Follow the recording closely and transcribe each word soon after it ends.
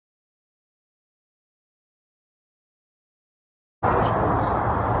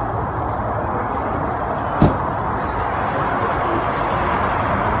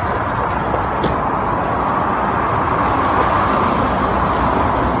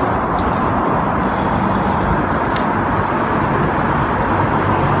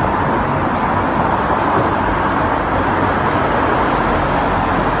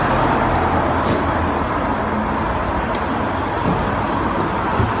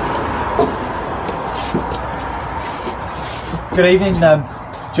Good evening,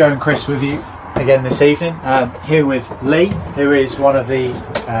 Joe and Chris with you again this evening. Here with Lee, who is one of the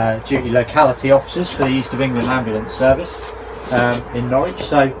duty locality officers for the East of England Ambulance Service in Norwich.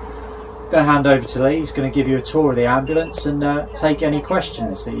 So I'm going to hand over to Lee. He's going to give you a tour of the ambulance and take any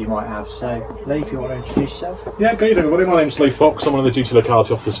questions that you might have. So Lee, if you want to introduce yourself. Yeah, good evening everybody. My name's Lee Fox. I'm one of the duty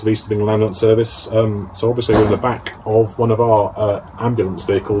locality officers for the East of England Ambulance Service. So obviously we're in the back of one of our ambulance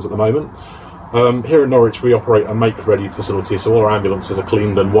vehicles at the moment. Here in Norwich we operate a make-ready facility, so all our ambulances are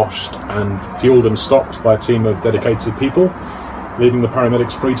cleaned and washed and fuelled and stocked by a team of dedicated people, leaving the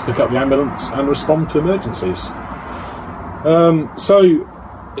paramedics free to pick up the ambulance and respond to emergencies. So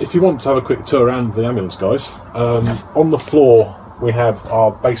if you want to have a quick tour around the ambulance, guys, on the floor we have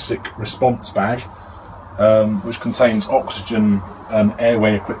our basic response bag, which contains oxygen and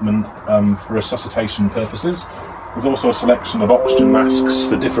airway equipment for resuscitation purposes. There's also a selection of oxygen masks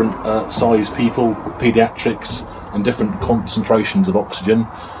for different size people, paediatrics, and different concentrations of oxygen.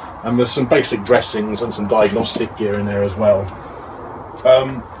 And there's some basic dressings and some diagnostic gear in there as well.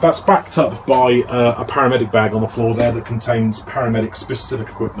 That's backed up by a paramedic bag on the floor there that contains paramedic specific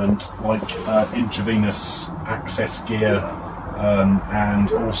equipment like intravenous access gear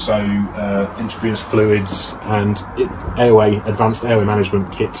and also intravenous fluids and advanced airway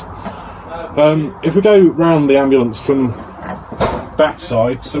management kit. If we go round the ambulance from that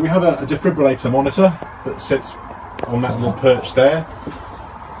side, so we have a defibrillator monitor that sits on that little perch there.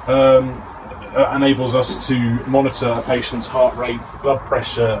 Enables us to monitor a patient's heart rate, blood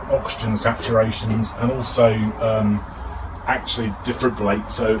pressure, oxygen saturations, and also actually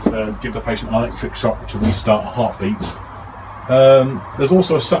defibrillate, so give the patient an electric shock which will restart a heartbeat. There's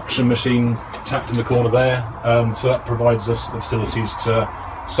also a suction machine tapped in the corner there, so that provides us the facilities to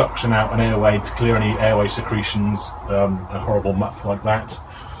suction out an airway to clear any airway secretions, a horrible muck like that.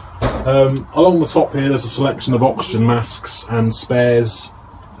 Along the top here there's a selection of oxygen masks and spares,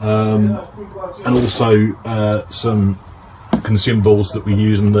 and also some consumables that we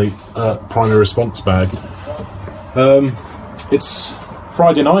use in the primary response bag. It's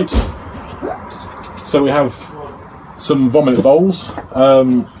Friday night, so we have some vomit bowls.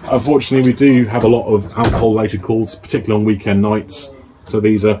 Unfortunately we do have a lot of alcohol related calls, particularly on weekend nights. So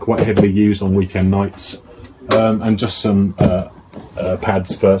these are quite heavily used on weekend nights, and just some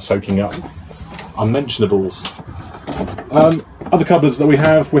pads for soaking up unmentionables. Other cupboards that we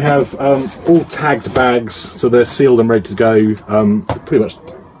have all tagged bags, so they're sealed and ready to go. Pretty much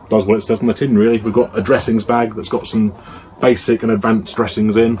does what it says on the tin really. We've got a dressings bag that's got some basic and advanced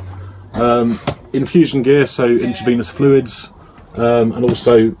dressings in. Infusion gear, so intravenous fluids, and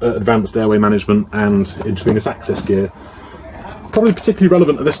also advanced airway management and intravenous access gear. Probably particularly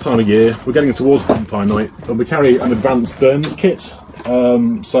relevant at this time of year, we're getting towards bonfire night, and we carry an advanced burns kit.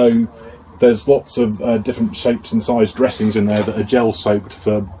 So there's lots of different shapes and size dressings in there that are gel soaked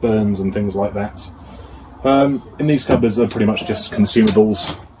for burns and things like that. In these cupboards are pretty much just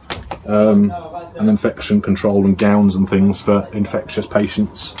consumables, and infection control and gowns and things for infectious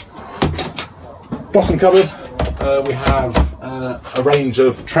patients. Bottom cupboard, we have a range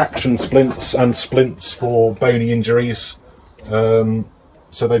of traction splints and splints for bony injuries.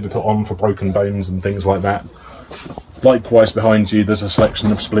 So they'd be put on for broken bones and things like that. Likewise behind you there's a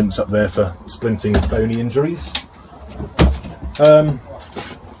selection of splints up there for splinting bony injuries.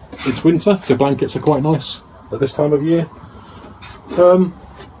 It's winter, so blankets are quite nice at this time of year. And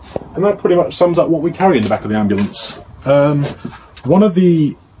that pretty much sums up what we carry in the back of the ambulance. One of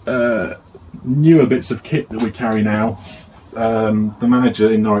the newer bits of kit that we carry now, the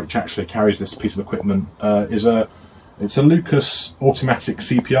manager in Norwich actually carries this piece of equipment, it's a Lucas automatic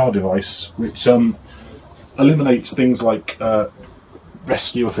CPR device which eliminates things like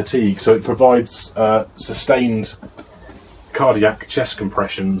rescue or fatigue, so it provides sustained cardiac chest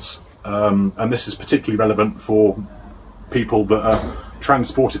compressions, and this is particularly relevant for people that are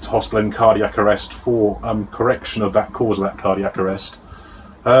transported to hospital in cardiac arrest for correction of that cause of that cardiac arrest.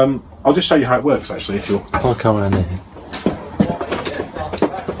 I'll just show you how it works actually if you'll... I'll come around here.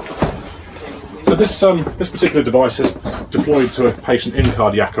 So this particular device is deployed to a patient in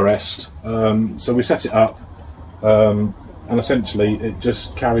cardiac arrest. So we set it up, and essentially it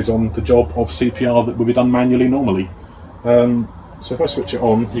just carries on the job of CPR that would be done manually normally. So if I switch it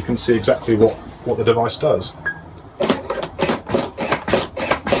on, you can see exactly what the device does.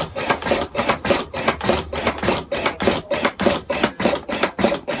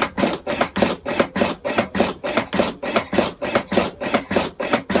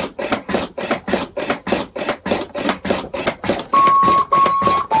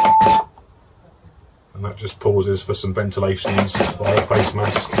 Just pauses for some ventilations via a face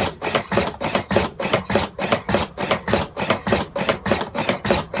mask.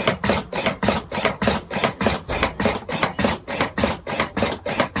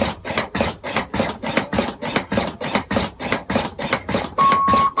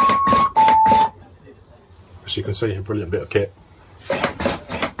 As you can see, a brilliant bit of kit.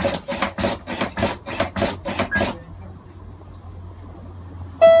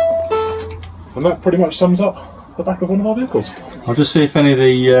 And that pretty much sums up the back of one of our vehicles. I'll just see if any of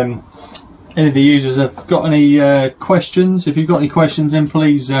the users have got any questions. If you've got any questions, then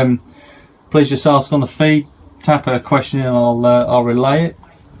please just ask on the feed. Tap a question in and I'll relay it.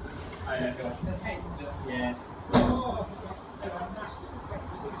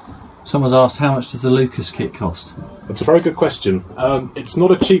 Someone's asked, how much does the Lucas kit cost? That's a very good question. It's not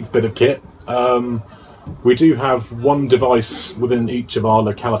a cheap bit of kit. We do have one device within each of our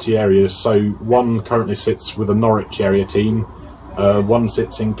locality areas. So one currently sits with the Norwich area team, one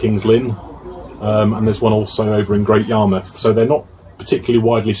sits in Kings Lynn, and there's one also over in Great Yarmouth. So they're not particularly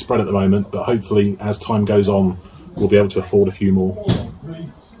widely spread at the moment, but hopefully as time goes on we'll be able to afford a few more.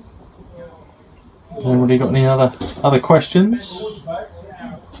 Has anybody got any other questions?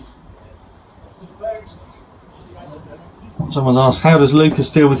 Someone's asked, how does Lucas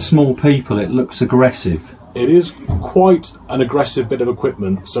deal with small people? It looks aggressive. It is quite an aggressive bit of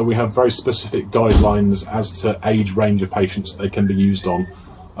equipment, so we have very specific guidelines as to age range of patients that they can be used on.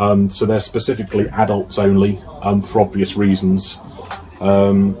 So they're specifically adults only, for obvious reasons.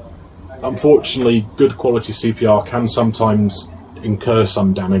 Unfortunately, good quality CPR can sometimes incur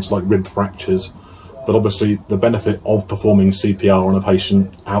some damage, like rib fractures, but obviously the benefit of performing CPR on a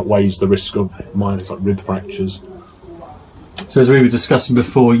patient outweighs the risk of minor like rib fractures. So as we were discussing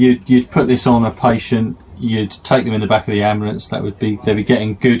before, you'd put this on a patient, you'd take them in the back of the ambulance, they'd be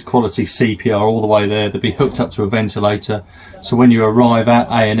getting good quality CPR all the way there, they'd be hooked up to a ventilator. So when you arrive at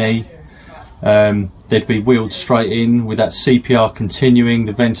A&E, they'd be wheeled straight in with that CPR continuing,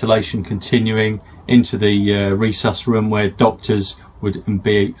 the ventilation continuing into the resus room where doctors would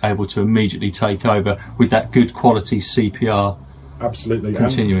be able to immediately take over with that good quality CPR. Absolutely,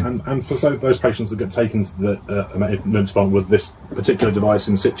 continuing. And for those patients that get taken to the emergency department with this particular device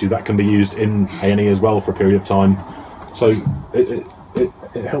in situ, that can be used in A&E as well for a period of time. So it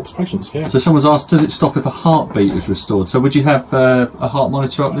helps patients. Yeah. So someone's asked, does it stop if a heartbeat is restored? So would you have a heart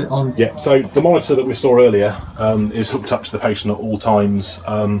monitor up on? Yeah. So the monitor that we saw earlier is hooked up to the patient at all times.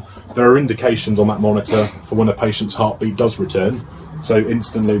 There are indications on that monitor for when a patient's heartbeat does return. So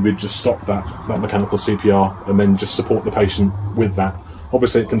instantly we'd just stop that mechanical CPR and then just support the patient with that.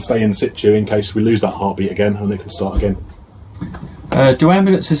 Obviously it can stay in situ in case we lose that heartbeat again, and it can start again. Do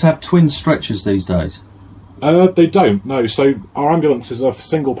ambulances have twin stretchers these days? They don't, no. So our ambulances are for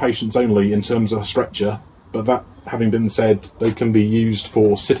single patients only in terms of a stretcher, but that having been said, they can be used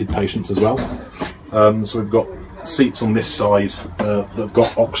for seated patients as well. So we've got seats on this side that have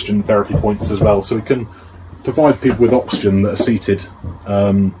got oxygen therapy points as well, so we can provide people with oxygen that are seated,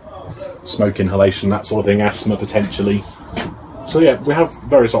 smoke inhalation, that sort of thing, asthma potentially. So yeah, we have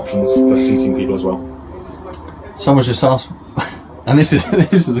various options for seating people as well. Someone's just asked, and this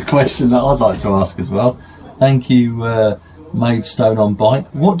is the question that I'd like to ask as well. Thank you, Maidstone on Bike.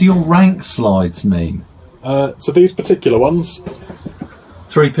 What do your rank slides mean? So these particular ones,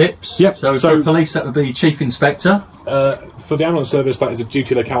 3 pips. Yep. So for police, that would be Chief Inspector. For the ambulance service, that is a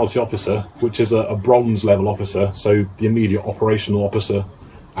duty locality officer, which is a bronze level officer, so the immediate operational officer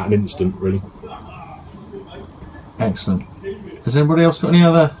at an instant, really. Excellent. Has anybody else got any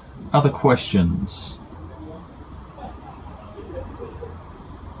other questions?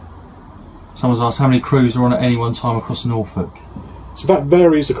 Someone's asked how many crews are on at any one time across Norfolk. So that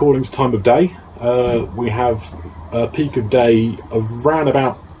varies according to time of day. We have a peak of day of around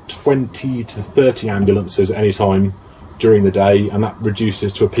about 20 to 30 ambulances at any time during the day, and that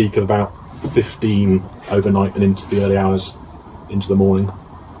reduces to a peak of about 15 overnight and into the early hours into the morning.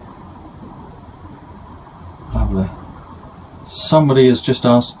 Lovely. Somebody has just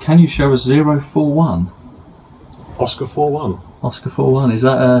asked, can you show us 041? Oscar 41. Oscar 41, is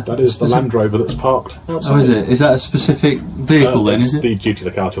that a... That is the Land Rover that's parked outside. Oh, is it? Is that a specific vehicle then, is it? the duty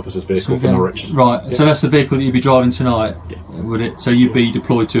locality officer's vehicle for Norwich. Right, yeah. So that's the vehicle that you'd be driving tonight, yeah. Would it? So you'd be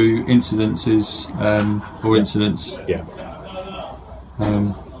deployed to incidences, or incidents? Yeah.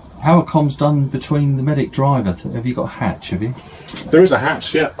 How are comms done between the medic driver? Have you got a hatch, have you? There is a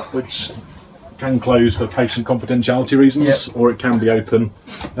hatch, yeah, which can close for patient confidentiality reasons, yep. Or it can be open.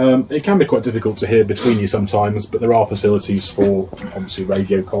 It can be quite difficult to hear between you sometimes, but there are facilities for obviously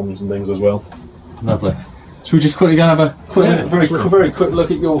radio comms and things as well. Lovely. Should we just quickly go and have a very quick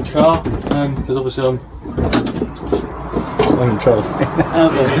look at your car? Because obviously I'm in trouble.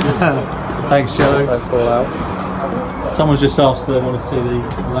 Thanks, Joe. Don't fall out. Someone's just asked if they wanted to see the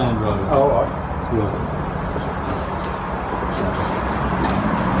Land Rover. Oh, all right. Yeah.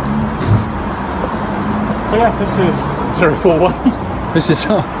 So yeah, this is 041. This is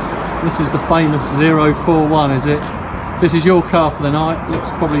This is the famous 041, is it? So this is your car for the night.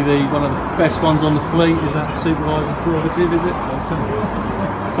 Looks probably one of the best ones on the fleet. Is that supervisor's prerogative, is it?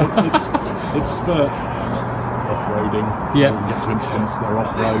 It's for off-roading. So yeah. we can get to instance they're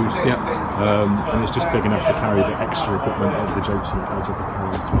off-road. Yeah. And it's just big enough to carry the extra equipment of the JT locator for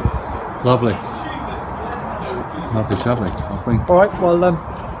carry as well. Lovely. Lovely. All right. Well,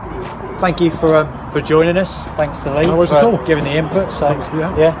 thank you for joining us. Thanks to Lee No worries at all. for giving the input. So Thanks for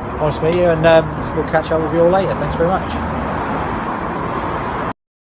that. yeah, nice to meet you, and we'll catch up with you all later. Thanks very much.